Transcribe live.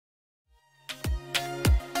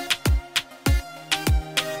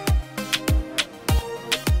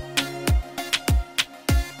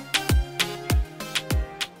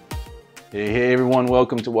Hey everyone,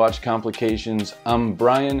 welcome to Watch Complications. I'm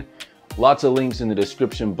Brian. Lots of links in the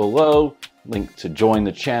description below. Link to join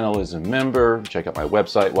the channel as a member. Check out my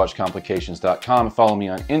website, watchcomplications.com. Follow me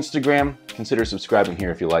on Instagram. Consider subscribing here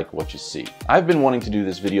if you like what you see. I've been wanting to do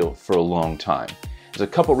this video for a long time. There's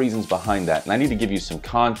a couple reasons behind that, and I need to give you some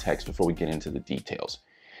context before we get into the details.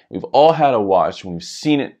 We've all had a watch when we've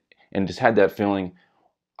seen it and just had that feeling,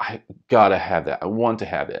 I gotta have that. I want to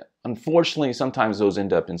have it. Unfortunately, sometimes those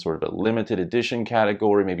end up in sort of a limited edition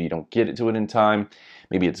category. Maybe you don't get it to it in time.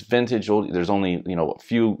 Maybe it's vintage. There's only, a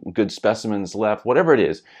few good specimens left. Whatever it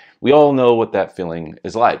is, we all know what that feeling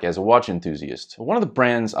is like as a watch enthusiast. One of the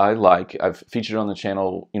brands I like, I've featured on the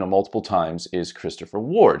channel, multiple times, is Christopher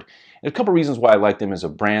Ward. And a couple reasons why I like them as a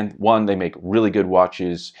brand. One, they make really good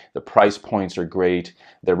watches. The price points are great.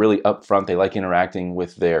 They're really upfront. They like interacting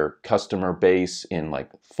with their customer base in like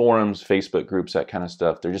forums, Facebook groups, that kind of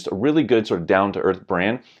stuff. They're just a really good sort of down-to-earth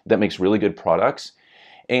brand that makes really good products.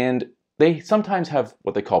 And they sometimes have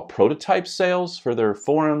what they call prototype sales for their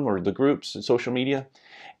forum or the groups and social media.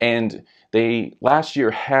 And they last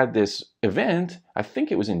year had this event, I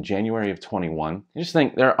think it was in January of 21. I just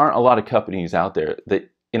think there aren't a lot of companies out there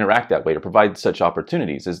that interact that way to provide such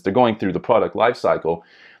opportunities. As they're going through the product life cycle,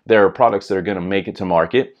 there are products that are going to make it to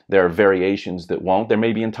market. There are variations that won't. There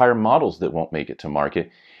may be entire models that won't make it to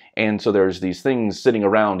market. And so there's these things sitting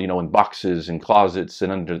around, in boxes and closets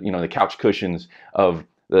and under, the couch cushions of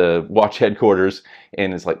the watch headquarters.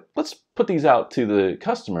 And it's like, let's put these out to the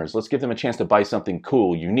customers. Let's give them a chance to buy something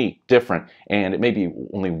cool, unique, different. And it may be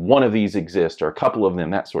only one of these exist or a couple of them,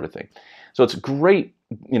 that sort of thing. So it's a great,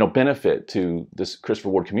 benefit to this Christopher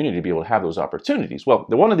Ward community to be able to have those opportunities. Well,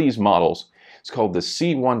 one of these models is called the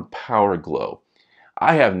C1 PowerGlow.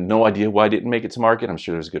 I have no idea why it didn't make it to market. I'm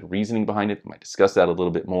sure there's good reasoning behind it. I might discuss that a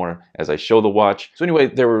little bit more as I show the watch. So anyway,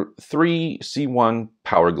 there were 3 C1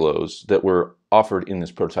 PowerGlows that were offered in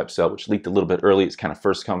this prototype sale, which leaked a little bit early. It's kind of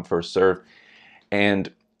first come, first served.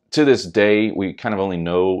 And to this day, we kind of only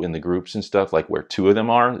know in the groups and stuff like where 2 of them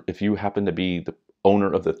are. If you happen to be the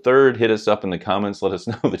owner of the 3rd, hit us up in the comments. Let us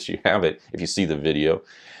know that you have it if you see the video.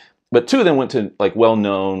 But 2 of them went to like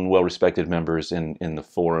well-known, well-respected members in the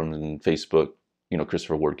forum and Facebook,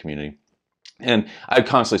 Christopher Ward community. And I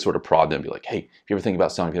constantly sort of prod them, be like, hey, if you ever think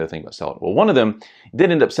about selling, if you ever think about selling. Well, one of them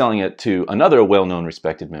did end up selling it to another well-known,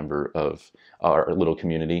 respected member of our little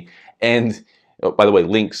community. And oh, by the way,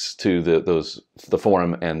 links to the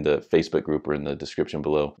forum and the Facebook group are in the description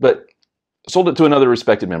below. But sold it to another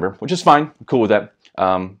respected member, which is fine. I'm cool with that.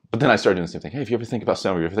 But then I started doing the same thing. Hey, if you ever think about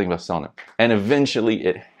selling, if you ever think about selling it. And eventually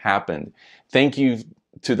it happened. Thank you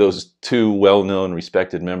to those 2 well-known,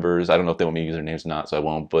 respected members. I don't know if they want me to use their names or not, so I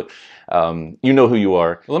won't, but you know who you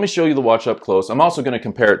are. Let me show you the watch up close. I'm also going to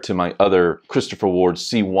compare it to my other Christopher Ward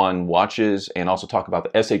C1 watches and also talk about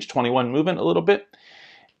the SH21 movement a little bit.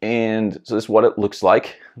 And so this is what it looks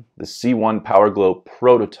like, the C1 PowerGlow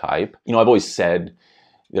prototype. I've always said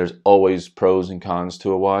there's always pros and cons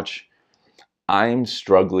to a watch. I'm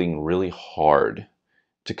struggling really hard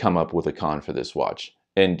to come up with a con for this watch.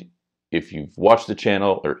 And if you've watched the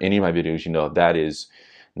channel or any of my videos, you know that is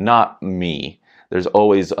not me. There's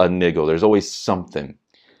always a niggle. There's always something.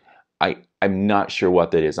 I'm not sure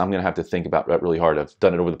what that is. I'm going to have to think about that really hard. I've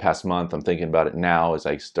done it over the past month. I'm thinking about it now as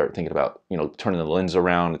I start thinking about, turning the lens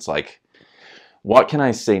around. It's like, what can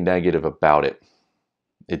I say negative about it?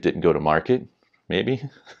 It didn't go to market, maybe?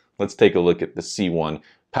 Let's take a look at the C1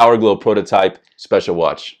 PowerGlow prototype special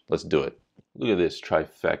watch. Let's do it. Look at this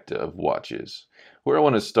trifecta of watches. Where I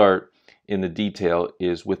want to start in the detail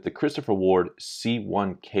is with the Christopher Ward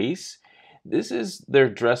C1 case. This is their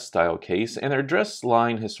dress style case, and their dress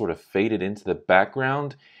line has sort of faded into the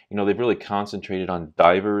background. They've really concentrated on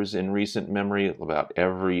divers in recent memory. About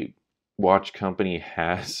every watch company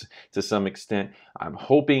has to some extent. I'm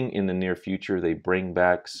hoping in the near future they bring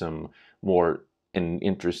back some more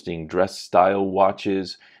interesting dress style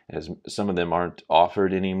watches, as some of them aren't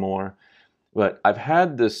offered anymore. But I've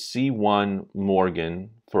had the C1 Morgan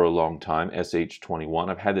for a long time, SH21.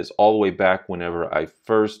 I've had this all the way back whenever I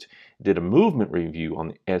first did a movement review on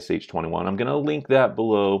the SH21. I'm going to link that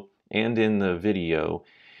below and in the video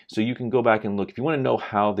so you can go back and look. If you want to know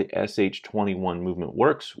how the SH21 movement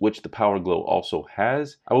works, which the PowerGlow also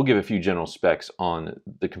has, I will give a few general specs on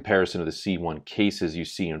the comparison of the C1 cases you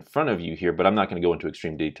see in front of you here, but I'm not going to go into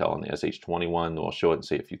extreme detail on the SH21, though I'll show it and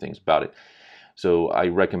say a few things about it. So I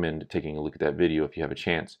recommend taking a look at that video if you have a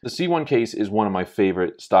chance. The C1 case is one of my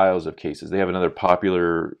favorite styles of cases. They have another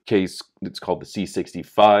popular case that's called the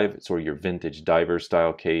C65. It's sort of your vintage diver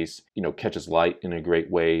style case. You know, catches light in a great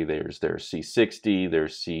way. There's their C60, their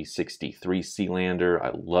C63 Sealander.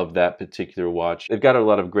 I love that particular watch. They've got a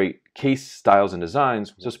lot of great case styles and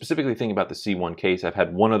designs. So specifically thinking about the C1 case, I've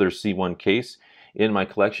had one other C1 case in my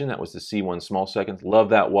collection. That was the C1 Small Seconds. Love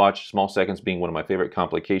that watch. Small Seconds being one of my favorite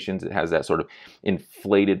complications. It has that sort of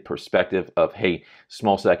inflated perspective of, hey,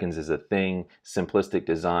 small seconds is a thing, simplistic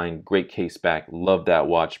design, great case back. Love that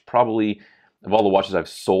watch. Probably of all the watches I've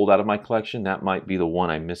sold out of my collection, that might be the one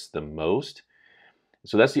I miss the most.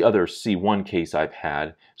 So that's the other C1 case I've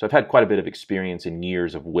had. So I've had quite a bit of experience in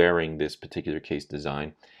years of wearing this particular case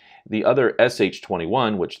design. The other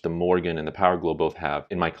SH21, which the Morgan and the PowerGlow both have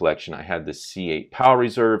in my collection, I had the C8 Power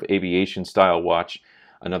Reserve aviation style watch.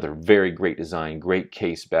 Another very great design, great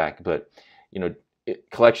case back, but you know,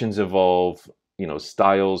 collections evolve, you know,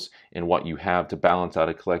 styles and what you have to balance out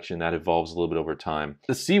a collection, that evolves a little bit over time.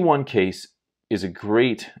 The C1 case is a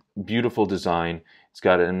great, beautiful design. It's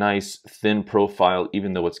got a nice thin profile,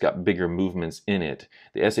 even though it's got bigger movements in it.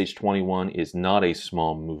 The SH21 is not a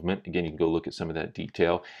small movement. Again, you can go look at some of that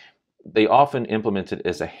detail. They often implement it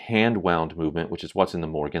as a hand-wound movement, which is what's in the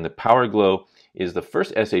Morgan. The PowerGlow is the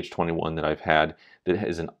first SH21 that I've had that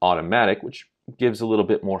is an automatic, which gives a little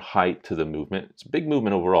bit more height to the movement. It's a big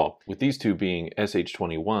movement overall. With these two being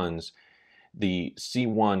SH21s, the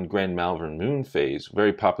C1 Grand Malvern Moon Phase,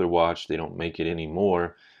 very popular watch, they don't make it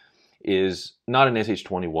anymore, is not an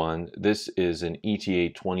SH21. This is an ETA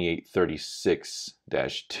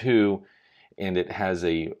 2836-2, and it has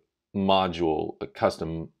a module, a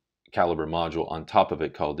custom caliber module on top of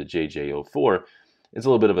it called the JJ04. It's a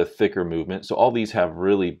little bit of a thicker movement. So all these have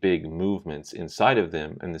really big movements inside of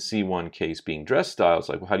them, and the C1 case being dress style, it's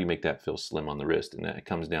like, well, how do you make that feel slim on the wrist? And that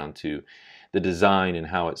comes down to the design and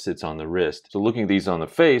how it sits on the wrist. So looking at these on the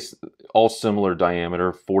face, all similar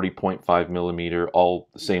diameter, 40.5 millimeter, all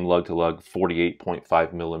the same lug to lug,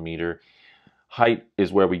 48.5 millimeter. Height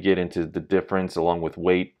is where we get into the difference along with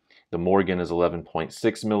weight. The Morgan is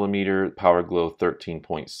 11.6 millimeter, PowerGlow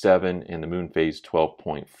 13.7, and the Moon Phase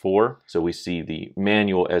 12.4. So we see the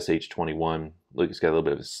manual SH21. Look, it's got a little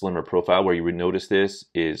bit of a slimmer profile. Where you would notice this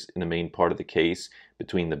is in the main part of the case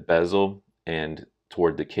between the bezel and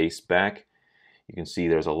toward the case back. You can see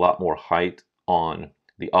there's a lot more height on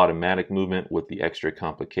the automatic movement with the extra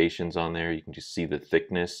complications on there. You can just see the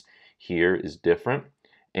thickness here is different,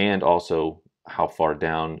 and also how far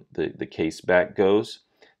down the case back goes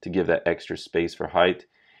to give that extra space for height.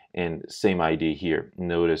 And same idea here.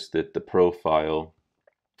 Notice that the profile,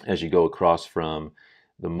 as you go across from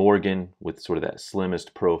the Morgan with sort of that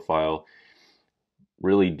slimmest profile,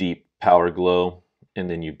 really deep PowerGlow, and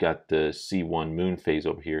then you've got the C1 Moon Phase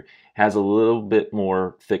over here, has a little bit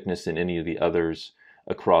more thickness than any of the others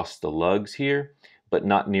across the lugs here, but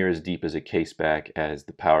not near as deep as a case back as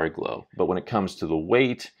the PowerGlow. But when it comes to the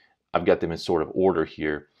weight, I've got them in sort of order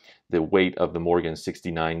here. The weight of the Morgan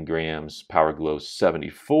 69 grams, PowerGlow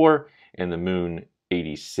 74, and the Moon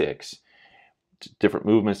 86. Different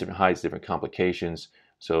movements, different heights, different complications.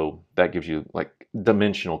 So that gives you like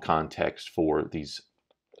dimensional context for these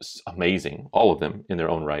amazing, all of them in their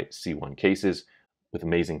own right, C1 cases with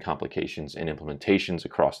amazing complications and implementations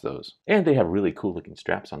across those. And they have really cool looking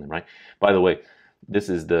straps on them, right? By the way, this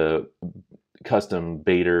is the custom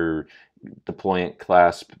Bader deployant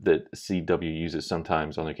clasp that CW uses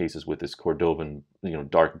sometimes on their cases with this Cordovan, you know,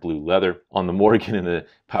 dark blue leather. On the Morgan and the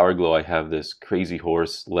PowerGlow, I have this Crazy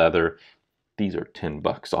Horse leather. These are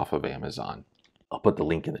 $10 off of Amazon. I'll put the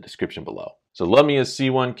link in the description below. So love me a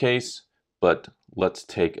C1 case, but let's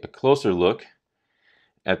take a closer look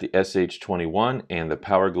at the SH21 and the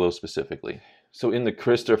PowerGlow specifically. So in the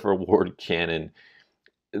Christopher Ward canon,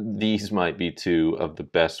 these might be two of the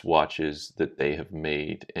best watches that they have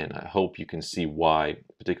made, and I hope you can see why,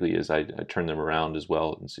 particularly as I turn them around as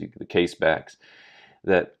well and see the case backs,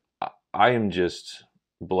 that I am just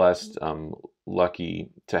blessed,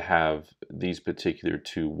 lucky to have these particular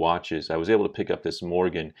two watches. I was able to pick up this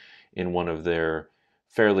Morgan in one of their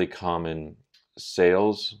fairly common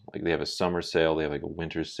sales. Like they have a summer sale, they have like a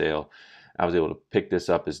winter sale. I was able to pick this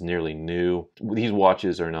up as nearly new. These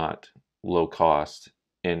watches are not low cost,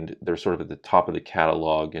 and they're sort of at the top of the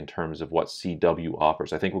catalog in terms of what CW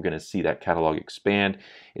offers. I think we're going to see that catalog expand.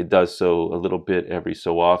 It does so a little bit every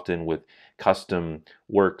so often with custom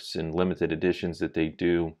works and limited editions that they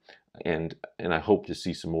do, and I hope to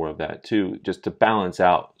see some more of that too, just to balance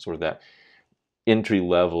out sort of that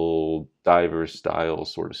entry-level diver style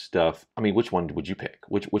sort of stuff. I mean, which one would you pick?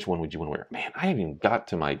 Which one would you want to wear? Man, I haven't even got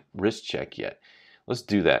to my wrist check yet. Let's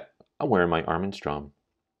do that. I'm wearing my Arm & Strom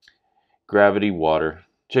Gravity Water.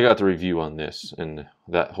 Check out the review on this and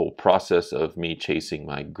that whole process of me chasing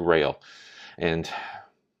my grail. And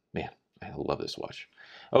man, I love this watch.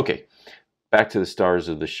 Okay, back to the stars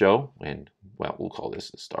of the show, and well, we'll call this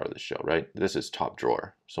the star of the show, right? This is top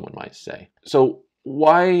drawer, someone might say. So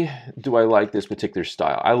why do I like this particular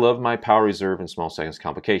style? I love my power reserve and small seconds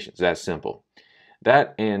complications. That's simple.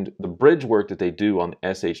 That and the bridge work that they do on the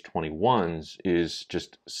SH21s is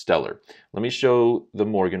just stellar. Let me show the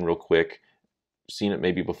Morgan real quick. Seen it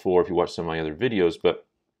maybe before if you watch some of my other videos, but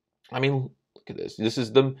I mean, look at this. This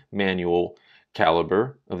is the manual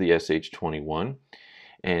caliber of the SH21,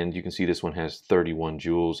 and you can see this one has 31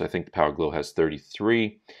 joules. I think the PowerGlow has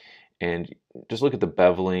 33, and just look at the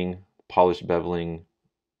beveling, polished beveling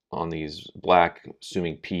on these black,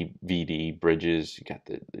 assuming PVD bridges. You got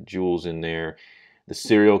the jewels in there. The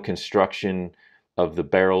serial construction of the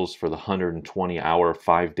barrels for the 120-hour,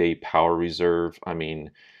 5-day power reserve. I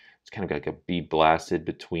mean, it's kind of like a bead blasted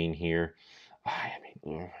between here. I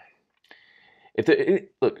mean,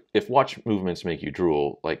 look, if watch movements make you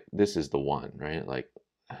drool, like this is the one, right? Like,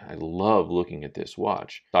 I love looking at this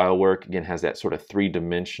watch. Dial work, again, has that sort of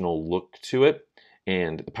three-dimensional look to it,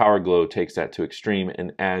 and the PowerGlow takes that to extreme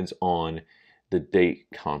and adds on the date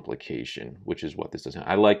complication, which is what this does.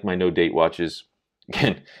 I like my no-date watches.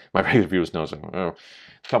 Again, my regular viewers know, the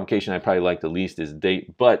complication I probably like the least is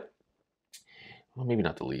date, but, well, maybe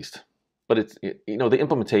not the least. But you know, the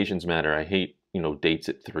implementations matter. I hate, you know, dates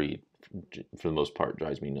at 3 for the most part.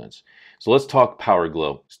 Drives me nuts. So let's talk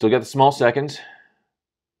PowerGlow. Still got the small seconds,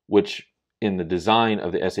 which in the design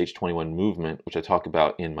of the SH21 movement, which I talk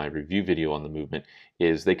about in my review video on the movement,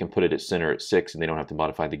 is they can put it at center at 6 and they don't have to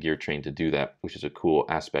modify the gear train to do that, which is a cool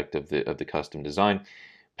aspect of the custom design.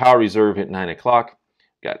 Power reserve at 9 o'clock.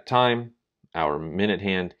 Got time, hour, minute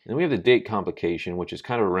hand. And then we have the date complication, which is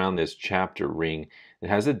kind of around this chapter ring. It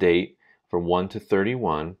has a date from 1 to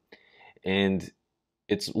 31, and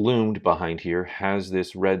it's loomed behind here, has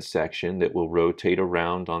this red section that will rotate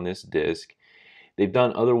around on this disc. They've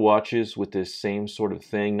done other watches with this same sort of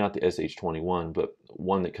thing, not the SH21, but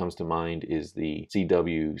one that comes to mind is the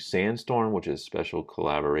CW Sandstorm, which is a special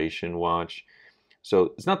collaboration watch.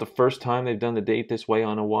 So it's not the first time they've done the date this way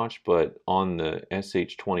on a watch, but on the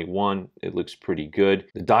SH21, it looks pretty good.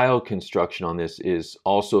 The dial construction on this is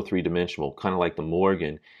also three-dimensional, kind of like the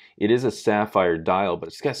Morgan. It is a sapphire dial, but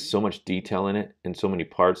it's got so much detail in it and so many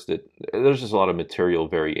parts that there's just a lot of material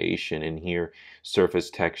variation in here,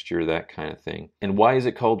 surface texture, that kind of thing. And why is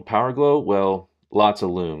it called PowerGlow? Well, lots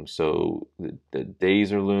of lume. So the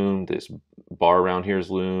days are loomed, this bar around here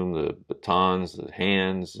is loomed, the batons, the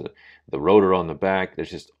hands, the rotor on the back.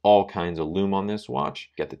 There's just all kinds of lume on this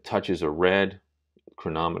watch. Got the touches of red,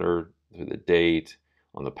 chronometer for the date,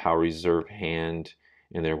 on the power reserve hand,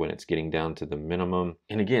 and there when it's getting down to the minimum.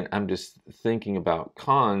 And again, I'm just thinking about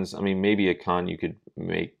cons. I mean, maybe a con you could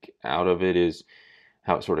make out of it is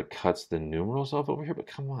how it sort of cuts the numerals off over here, but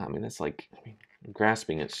come on, I mean, that's like, I mean,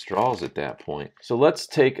 grasping at straws at that point. So let's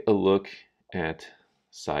take a look at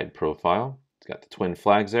side profile. It's got the twin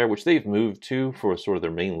flags there, which they've moved to for sort of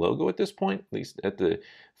their main logo at this point, at least at the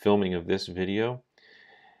filming of this video.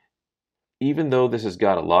 Even though this has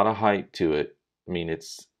got a lot of height to it, I mean,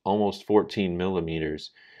 it's almost 14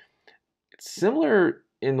 millimeters. It's similar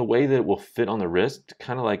in the way that it will fit on the wrist,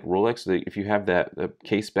 kind of like Rolex. If you have that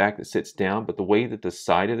case back that sits down, but the way that the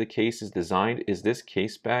side of the case is designed is this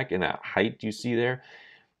case back and that height you see there,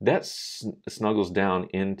 that snuggles down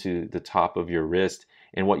into the top of your wrist.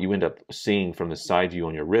 And what you end up seeing from the side view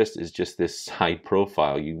on your wrist is just this side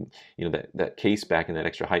profile. You know, that case back and that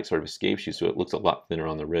extra height sort of escapes you, so it looks a lot thinner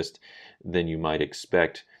on the wrist than you might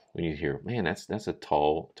expect when you hear, man, that's a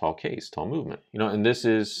tall case, tall movement. You know, and this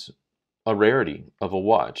is a rarity of a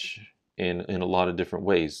watch in a lot of different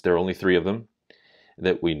ways. There are only 3 of them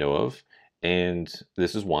that we know of, and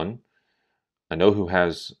this is one. I know who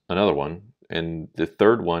has another one, and the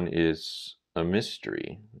third one is a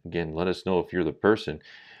mystery. Again, let us know if you're the person,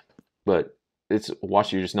 but it's a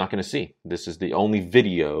watch you're just not going to see. This is the only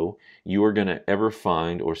video you are going to ever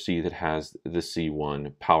find or see that has the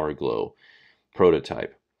C1 PowerGlow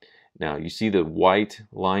prototype. Now, you see the white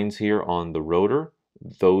lines here on the rotor?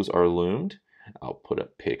 Those are loomed. I'll put a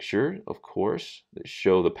picture, of course, that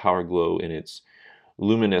show the PowerGlow in its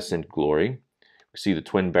luminescent glory. You see the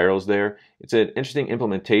twin barrels there. It's an interesting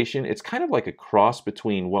implementation. It's kind of like a cross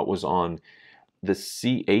between what was on the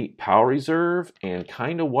C8 Power Reserve and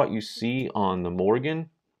kind of what you see on the Morgan.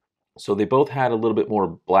 So they both had a little bit more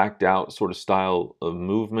blacked out sort of style of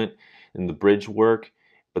movement in the bridge work,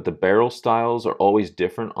 but the barrel styles are always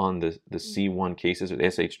different on the C1 cases or the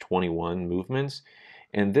SH21 movements.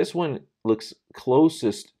 And this one looks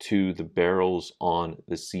closest to the barrels on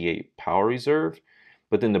the C8 Power Reserve,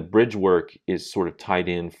 but then the bridge work is sort of tied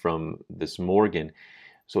in from this Morgan.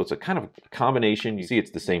 So it's a kind of combination. You see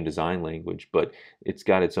it's the same design language, but it's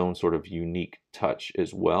got its own sort of unique touch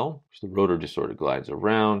as well. So the rotor just sort of glides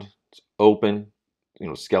around. It's open, you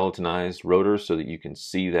know, skeletonized rotor so that you can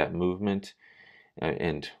see that movement.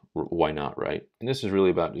 And why not, right? And this is really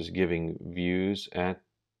about just giving views at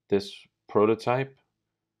this prototype.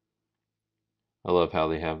 I love how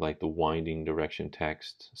they have like the winding direction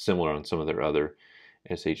text, similar on some of their other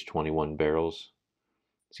SH21 barrels.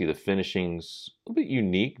 See, the finishing's a little bit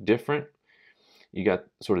unique, different. You got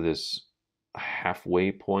sort of this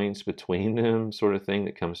halfway points between them sort of thing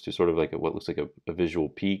that comes to sort of like what looks like a visual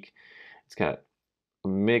peak. It's got a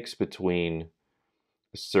mix between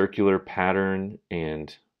a circular pattern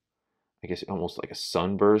and I guess almost like a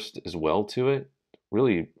sunburst as well to it.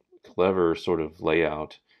 Really clever sort of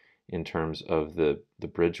layout in terms of the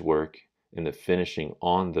bridge work and the finishing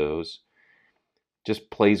on those.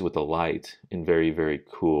 Just plays with the light in very, very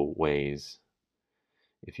cool ways,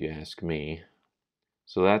 if you ask me.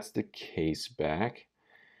 So that's the case back.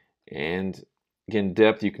 And again,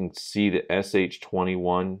 depth, you can see the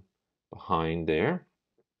SH21 behind there.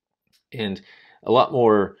 And a lot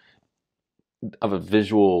more of a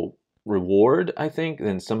visual reward, I think,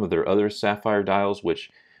 than some of their other sapphire dials,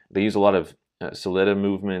 which they use a lot of Soletta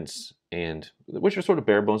movements, and which are sort of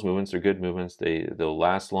bare bones movements. They're good movements. They'll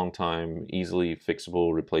last a long time, easily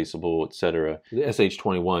fixable, replaceable, etc. The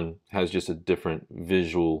SH21 has just a different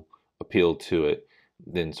visual appeal to it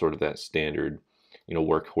than sort of that standard, you know,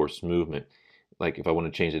 workhorse movement. Like if I want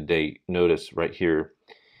to change the date, notice right here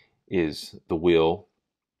is the wheel.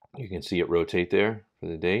 You can see it rotate there for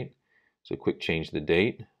the date. So quick change the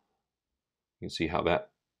date. You can see how that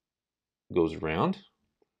goes around,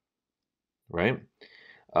 right?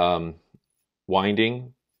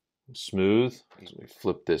 Winding, smooth. Let me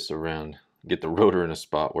flip this around, get the rotor in a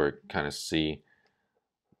spot where it kind of see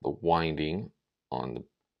the winding on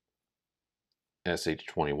the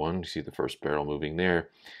SH21. You see the first barrel moving there.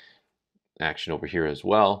 Action over here as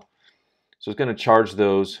well. So it's going to charge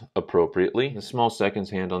those appropriately. A small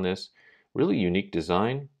seconds hand on this. Really unique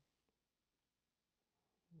design.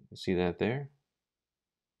 You see that there?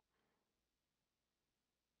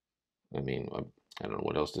 I mean, I don't know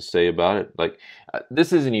what else to say about it. Like,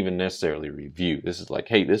 this isn't even necessarily a review. This is like,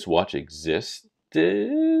 hey, this watch exists.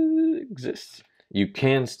 You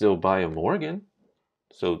can still buy a Morgan.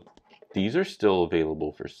 So these are still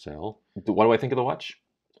available for sale. What do I think of the watch?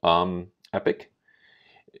 Epic.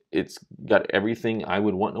 It's got everything I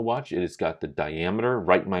would want in a watch. It's got the diameter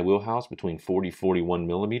right in my wheelhouse between 40-41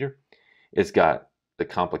 millimeter. It's got the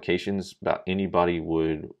complications about anybody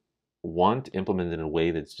would want, implemented in a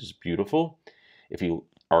way that's just beautiful. If you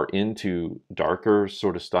are into darker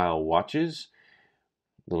sort of style watches,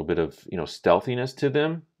 a little bit of, you know, stealthiness to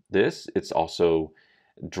them, it's also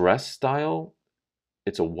dress style.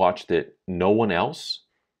 It's a watch that no one else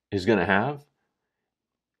is going to have.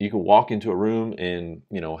 You can walk into a room and,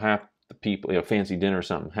 you know, half the people, you know, fancy dinner or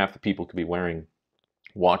something, half the people could be wearing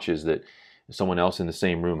watches that someone else in the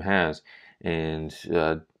same room has. And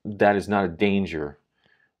that is not a danger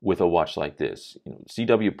with a watch like this. You know,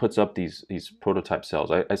 CW puts up these prototype cells.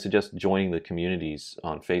 I suggest joining the communities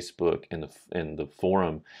on Facebook and the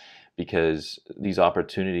forum, because these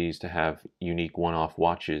opportunities to have unique one-off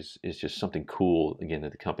watches is just something cool, again,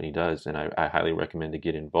 that the company does. And I highly recommend to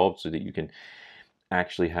get involved so that you can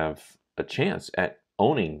actually have a chance at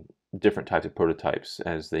owning different types of prototypes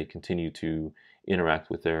as they continue to interact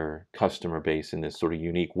with their customer base in this sort of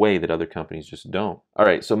unique way that other companies just don't. All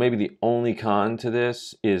right, so maybe the only con to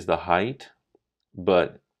this is the height,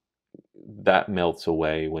 but that melts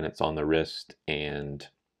away when it's on the wrist, and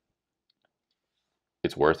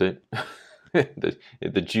it's worth it.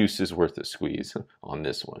 The juice is worth the squeeze on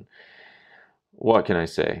this one. What can I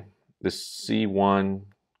say? The C1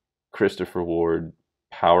 Christopher Ward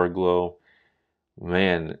PowerGlow,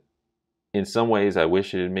 man, in some ways I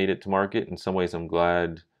wish it had made it to market. In some ways I'm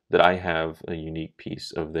glad that I have a unique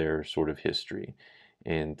piece of their sort of history.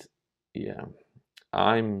 And yeah,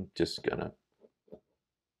 I'm done.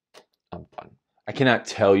 I cannot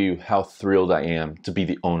tell you how thrilled I am to be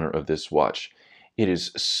the owner of this watch. It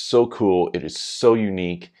is so cool. It is so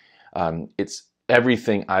unique. It's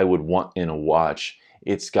everything I would want in a watch.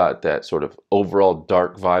 It's got that sort of overall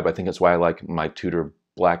dark vibe. I think that's why I like my Tudor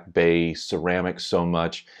Black Bay ceramic so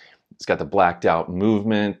much. It's got the blacked out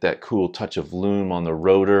movement, that cool touch of lume on the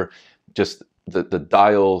rotor, just the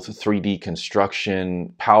dial 3D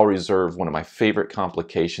construction, power reserve, one of my favorite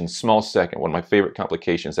complications, small second, one of my favorite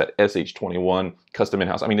complications, that SH21 custom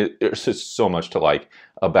in-house. I mean, there's just so much to like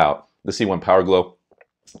about the C1 PowerGlow.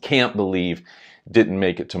 Can't believe didn't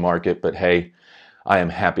make it to market, but hey, I am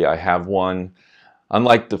happy I have one.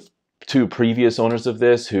 Unlike the two previous owners of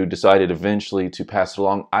this who decided eventually to pass it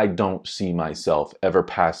along, I don't see myself ever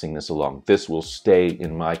passing this along. This will stay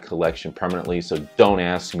in my collection permanently, so don't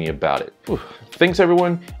ask me about it. Whew. Thanks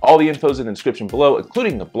everyone. All the info's in the description below,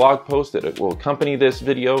 including the blog post that will accompany this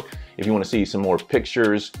video. If you want to see some more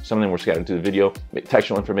pictures, some of them were scattered through the video,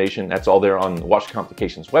 textual information, that's all there on the Watch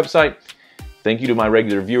Complications website. Thank you to my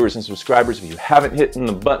regular viewers and subscribers. If you haven't hit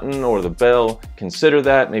the button or the bell, consider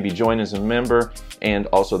that. Maybe join as a member. And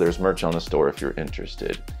also there's merch on the store if you're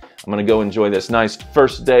interested. I'm gonna go enjoy this nice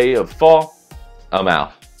first day of fall. I'm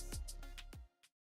out.